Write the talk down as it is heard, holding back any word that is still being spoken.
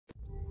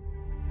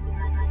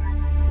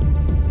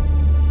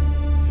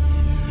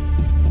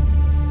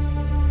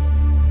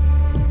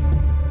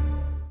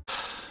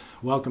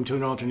Welcome to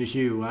An Alternate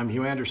Hugh. I'm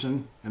Hugh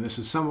Anderson, and this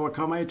is some of what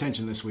caught my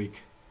attention this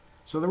week.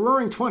 So the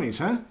Roaring Twenties,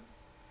 huh?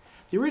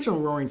 The original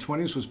Roaring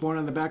Twenties was born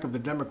on the back of the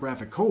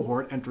demographic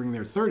cohort entering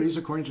their 30s,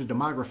 according to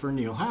demographer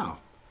Neil Howe.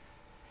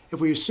 If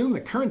we assume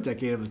the current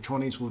decade of the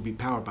 20s will be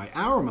powered by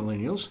our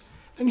millennials,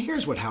 then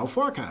here's what Howe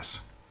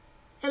forecasts.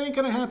 It ain't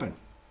gonna happen.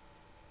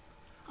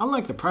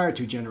 Unlike the prior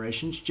two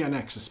generations, Gen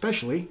X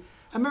especially,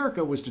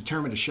 America was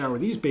determined to shower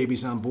these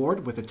babies on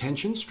board with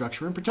attention,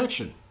 structure, and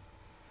protection.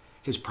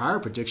 His prior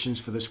predictions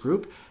for this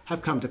group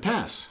have come to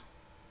pass.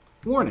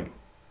 Warning,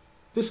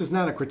 this is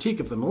not a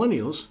critique of the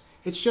millennials,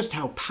 it's just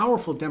how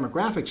powerful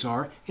demographics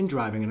are in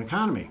driving an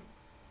economy.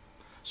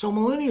 So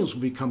millennials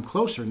will become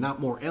closer, not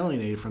more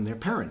alienated from their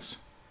parents.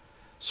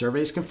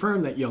 Surveys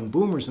confirm that young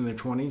boomers in their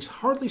 20s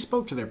hardly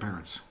spoke to their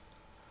parents.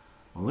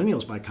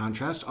 Millennials, by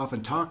contrast,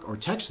 often talk or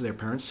text to their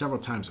parents several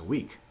times a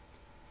week.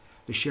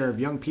 The share of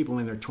young people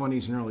in their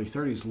 20s and early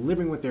 30s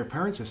living with their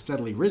parents has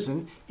steadily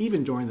risen,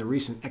 even during the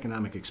recent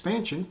economic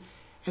expansion,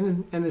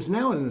 and is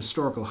now at an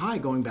historical high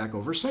going back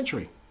over a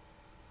century.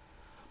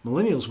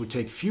 Millennials would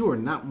take fewer,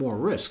 not more,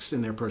 risks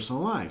in their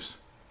personal lives.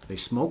 They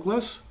smoke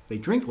less, they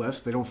drink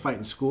less, they don't fight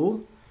in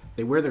school,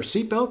 they wear their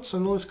seatbelts,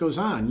 and the list goes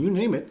on. You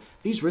name it,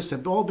 these risks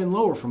have all been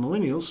lower for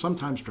millennials,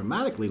 sometimes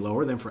dramatically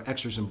lower than for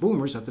Xers and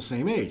boomers at the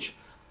same age.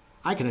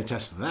 I can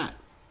attest to that.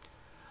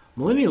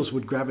 Millennials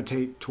would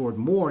gravitate toward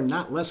more,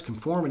 not less,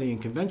 conformity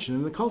and convention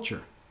in the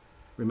culture.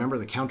 Remember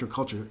the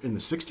counterculture in the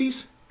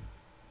 60s?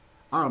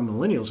 Our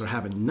millennials are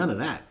having none of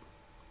that.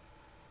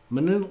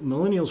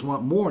 Millennials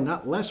want more,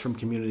 not less, from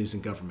communities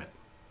and government.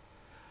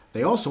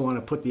 They also want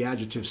to put the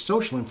adjective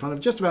social in front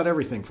of just about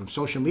everything, from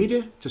social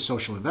media to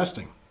social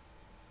investing.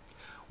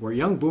 Where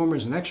young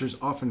boomers and Xers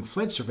often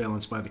fled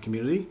surveillance by the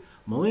community,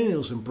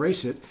 millennials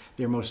embrace it,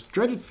 their most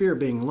dreaded fear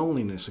being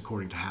loneliness,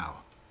 according to Howe.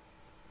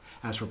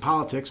 As for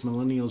politics,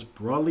 millennials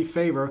broadly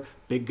favor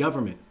big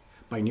government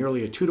by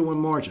nearly a 2-to-1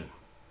 margin.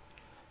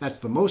 That's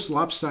the most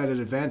lopsided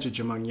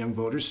advantage among young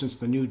voters since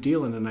the New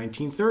Deal in the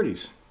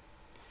 1930s.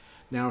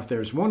 Now, if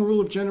there's one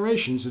rule of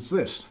generations, it's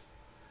this.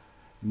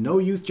 No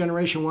youth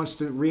generation wants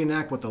to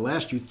reenact what the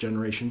last youth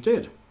generation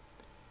did.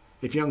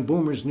 If young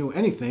boomers knew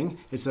anything,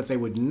 it's that they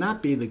would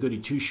not be the goody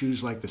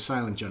two-shoes like the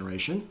silent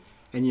generation,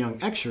 and young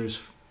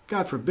Xers,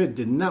 God forbid,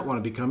 did not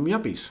want to become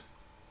yuppies.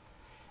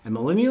 And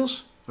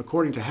millennials?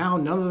 According to Howe,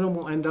 none of them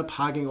will end up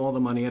hogging all the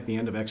money at the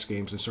end of X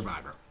Games and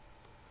Survivor.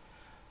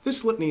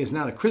 This litany is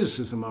not a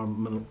criticism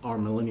of our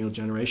millennial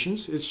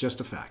generations, it's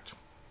just a fact.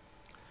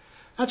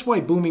 That's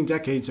why booming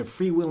decades of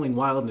freewheeling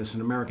wildness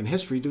in American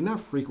history do not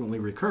frequently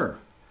recur.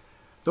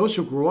 Those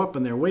who grew up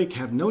in their wake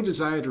have no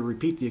desire to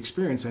repeat the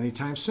experience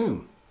anytime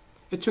soon.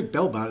 It took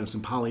bell-bottoms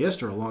and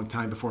polyester a long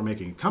time before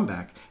making a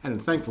comeback,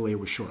 and thankfully it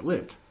was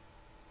short-lived.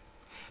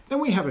 Then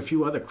we have a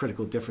few other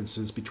critical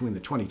differences between the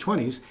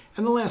 2020s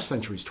and the last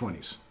century's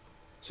 20s.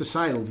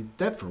 Societal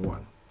debt, for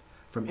one.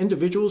 From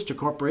individuals to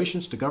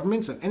corporations to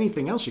governments and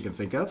anything else you can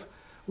think of,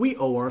 we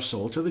owe our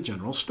soul to the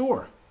general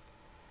store.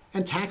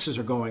 And taxes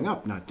are going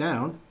up, not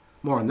down.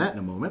 More on that in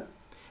a moment.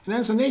 And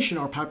as a nation,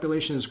 our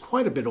population is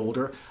quite a bit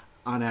older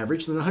on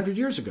average than 100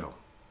 years ago.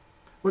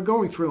 We're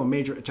going through a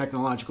major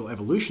technological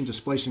evolution,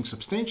 displacing a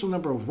substantial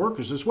number of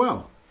workers as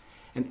well.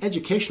 And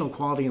educational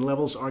quality and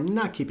levels are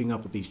not keeping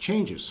up with these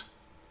changes.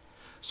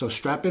 So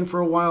strap in for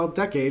a wild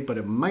decade, but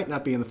it might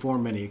not be in the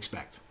form many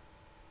expect.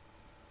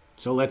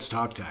 So let's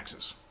talk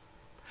taxes.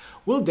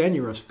 Will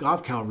Denyer of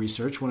GovCal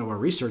Research, one of our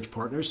research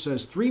partners,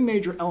 says 3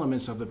 major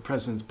elements of the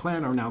president's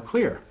plan are now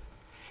clear.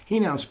 He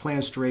announced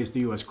plans to raise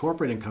the U.S.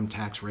 corporate income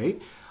tax rate.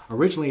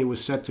 Originally, it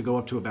was set to go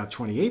up to about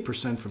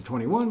 28% from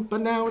 21%, but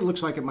now it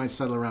looks like it might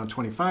settle around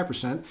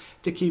 25%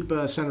 to keep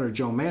Senator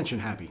Joe Manchin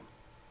happy.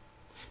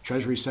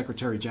 Treasury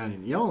Secretary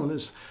Janet Yellen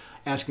is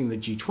asking the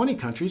G20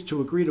 countries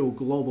to agree to a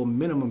global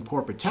minimum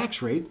corporate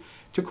tax rate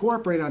to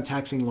cooperate on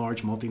taxing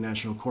large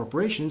multinational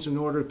corporations in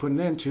order to put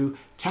an end to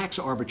tax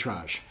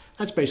arbitrage.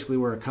 That's basically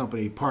where a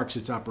company parks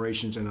its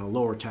operations in a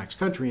lower tax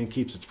country and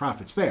keeps its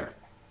profits there,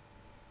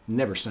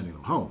 never sending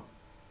them home.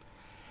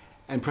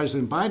 And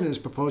President Biden is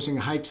proposing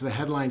a hike to the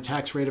headline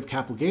tax rate of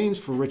capital gains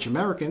for rich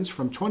Americans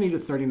from 20 to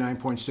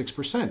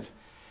 39.6%.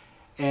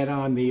 Add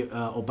on the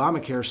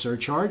Obamacare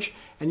surcharge,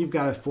 and you've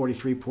got a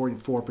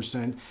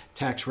 43.4%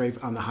 tax rate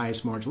on the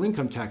highest marginal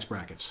income tax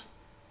brackets.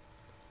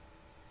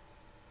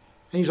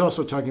 And he's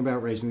also talking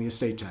about raising the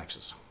estate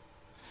taxes.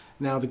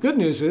 Now, the good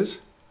news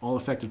is all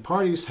affected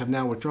parties have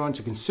now withdrawn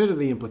to consider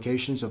the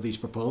implications of these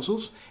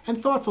proposals, and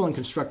thoughtful and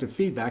constructive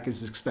feedback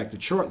is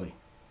expected shortly.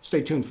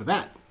 Stay tuned for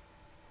that.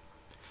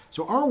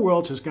 So our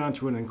world has gone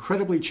through an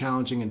incredibly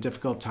challenging and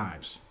difficult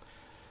times.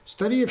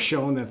 Studies have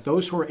shown that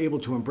those who are able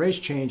to embrace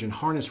change and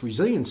harness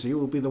resiliency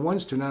will be the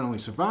ones to not only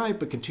survive,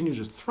 but continue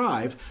to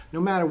thrive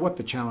no matter what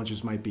the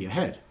challenges might be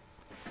ahead.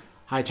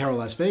 Hightower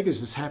Las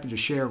Vegas is happy to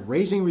share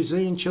Raising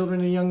Resilient Children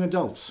and Young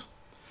Adults.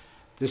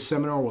 This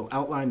seminar will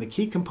outline the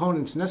key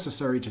components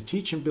necessary to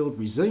teach and build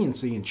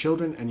resiliency in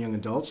children and young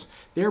adults,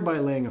 thereby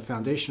laying a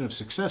foundation of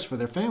success for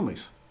their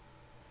families.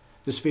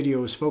 This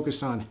video is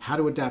focused on how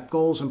to adapt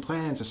goals and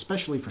plans,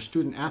 especially for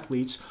student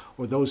athletes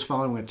or those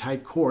following a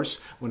tight course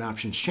when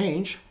options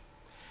change,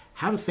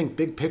 how to think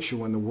big picture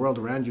when the world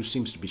around you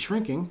seems to be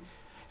shrinking,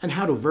 and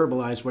how to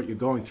verbalize what you're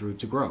going through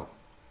to grow.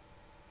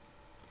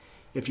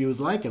 If you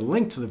would like a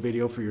link to the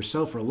video for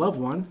yourself or a loved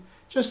one,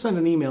 just send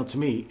an email to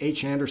me,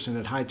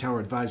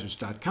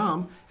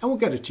 handerson@hightoweradvisors.com, and we'll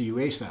get it to you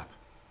ASAP.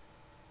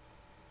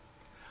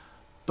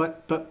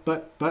 But,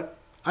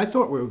 I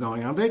thought we were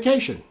going on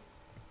vacation.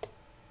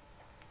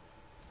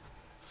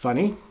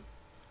 Funny.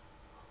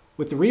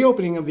 With the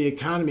reopening of the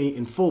economy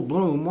in full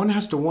bloom, one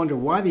has to wonder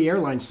why the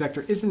airline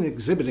sector isn't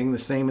exhibiting the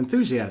same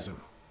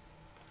enthusiasm.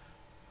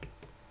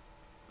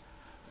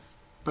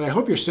 But I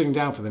hope you're sitting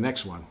down for the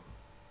next one,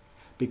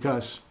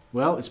 because,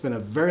 well, it's been a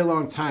very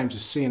long time to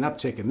see an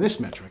uptick in this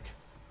metric.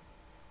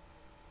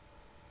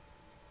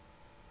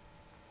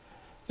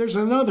 There's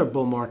another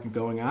bull market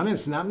going on, and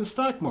it's not in the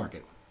stock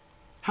market.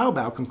 How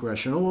about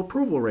congressional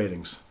approval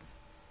ratings?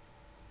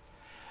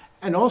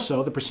 And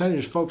also, the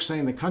percentage of folks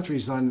saying the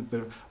country's on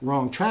the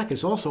wrong track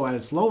is also at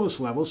its lowest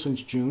level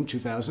since June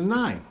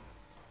 2009.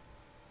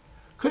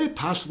 Could it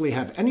possibly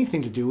have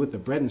anything to do with the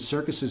bread and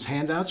circuses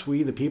handouts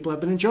we, the people,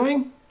 have been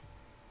enjoying?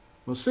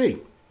 We'll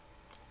see.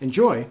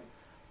 Enjoy,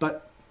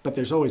 but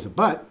there's always a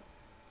but.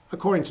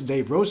 According to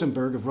Dave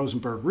Rosenberg of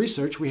Rosenberg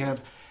Research, we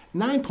have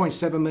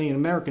 9.7 million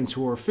Americans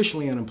who are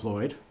officially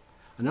unemployed,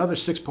 another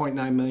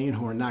 6.9 million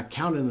who are not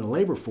counted in the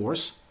labor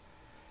force,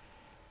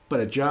 but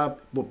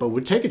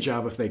would take a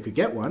job if they could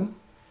get one.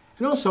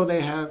 And also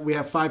we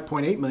have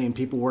 5.8 million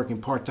people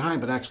working part-time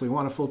but actually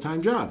want a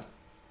full-time job.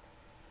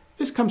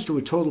 This comes to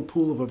a total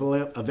pool of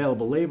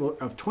available labor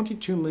of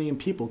 22 million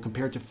people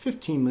compared to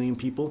 15 million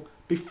people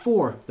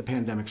before the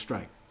pandemic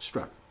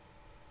struck.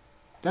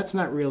 That's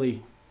not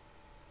really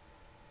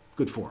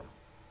good form.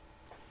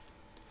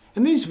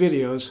 In these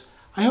videos,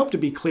 I hope to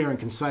be clear and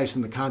concise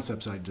in the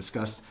concepts I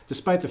discussed,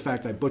 despite the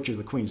fact I butcher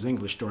the Queen's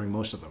English during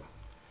most of them.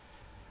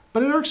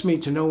 But it irks me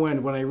to no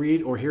end when I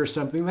read or hear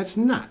something that's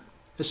not,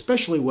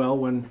 especially well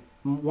when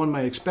one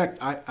might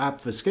expect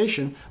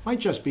obfuscation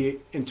might just be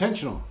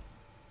intentional.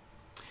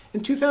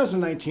 In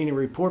 2019, a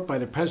report by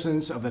the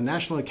presidents of the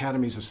National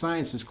Academies of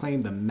Sciences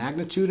claimed the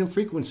magnitude and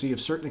frequency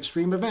of certain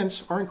extreme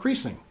events are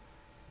increasing.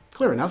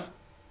 Clear enough.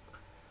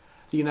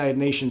 The United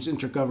Nations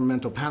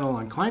Intergovernmental Panel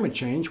on Climate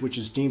Change, which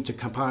is deemed to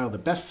compile the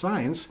best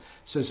science,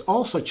 says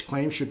all such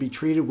claims should be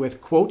treated with,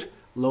 quote,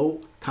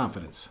 low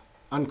confidence,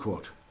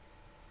 unquote.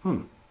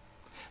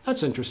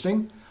 That's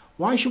interesting.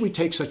 Why should we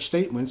take such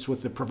statements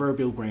with the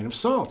proverbial grain of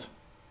salt?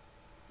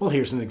 Well,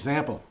 here's an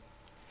example.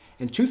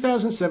 In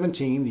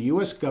 2017, the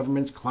U.S.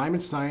 government's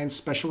Climate Science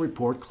Special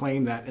Report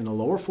claimed that in the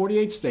lower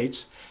 48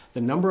 states,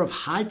 the number of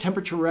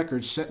high-temperature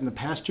records set in the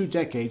past 2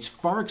 decades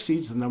far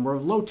exceeds the number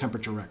of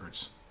low-temperature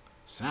records.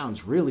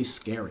 Sounds really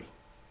scary.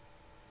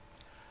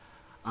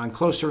 On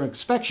closer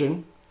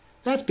inspection,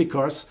 that's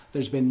because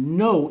there's been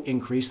no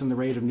increase in the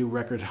rate of new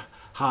record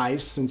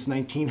highs since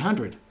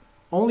 1900.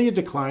 Only a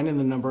decline in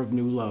the number of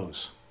new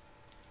lows.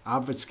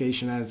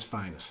 Obfuscation at its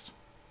finest.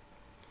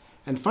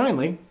 And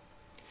finally,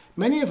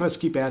 many of us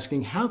keep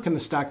asking, how can the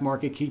stock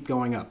market keep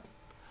going up?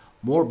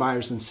 More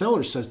buyers than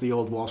sellers, says the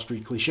old Wall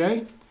Street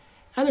cliche.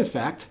 And in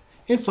fact,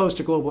 inflows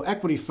to global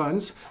equity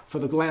funds for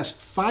the last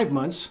 5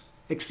 months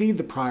exceed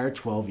the prior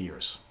 12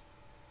 years.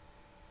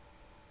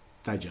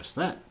 Digest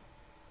that.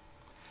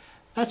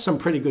 That's some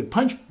pretty good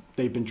punch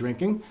they've been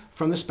drinking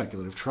from the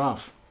speculative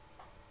trough.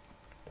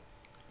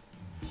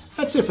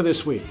 That's it for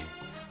this week.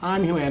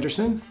 I'm Hugh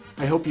Anderson.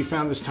 I hope you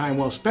found this time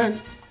well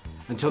spent.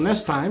 Until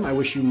next time, I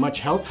wish you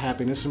much health,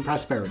 happiness, and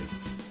prosperity.